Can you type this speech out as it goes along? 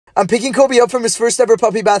I'm picking Kobe up from his first ever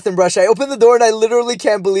puppy bath and brush. I open the door and I literally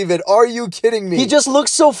can't believe it. Are you kidding me? He just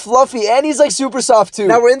looks so fluffy and he's like super soft too.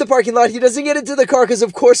 Now we're in the parking lot. He doesn't get into the car because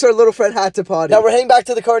of course our little friend had to potty. Now we're heading back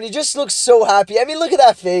to the car and he just looks so happy. I mean, look at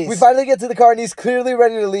that face. We finally get to the car and he's clearly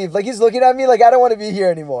ready to leave. Like he's looking at me like I don't want to be here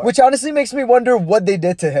anymore. Which honestly makes me wonder what they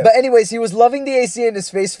did to him. But anyways, he was loving the AC in his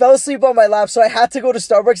face, fell asleep on my lap, so I had to go to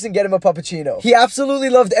Starbucks and get him a puppuccino. He absolutely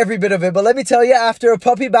loved every bit of it, but let me tell you, after a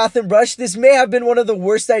puppy bath and brush, this may have been one of the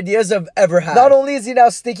worst ideas I've ever had. Not only is he now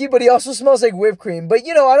sticky, but he also smells like whipped cream. But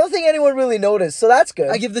you know, I don't think anyone really noticed, so that's good.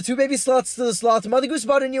 I give the two baby sloths to the sloth. Mother Goose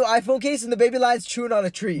bought a new iPhone case and the baby lion's chewing on a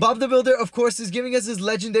tree. Bob the Builder, of course, is giving us his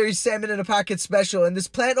legendary salmon in a packet special, and this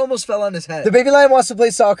plant almost fell on his head. The baby lion wants to play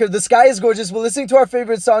soccer, the sky is gorgeous, we're listening to our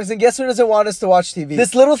favorite songs, and guess who doesn't want us to watch TV?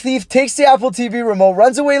 This little thief takes the Apple TV remote,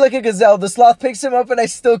 runs away like a gazelle, the sloth picks him up, and I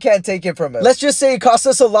still can't take it from him. Let's just say it cost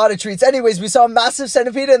us a lot of treats. Anyways, we saw a massive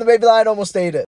centipede and the baby lion almost ate it.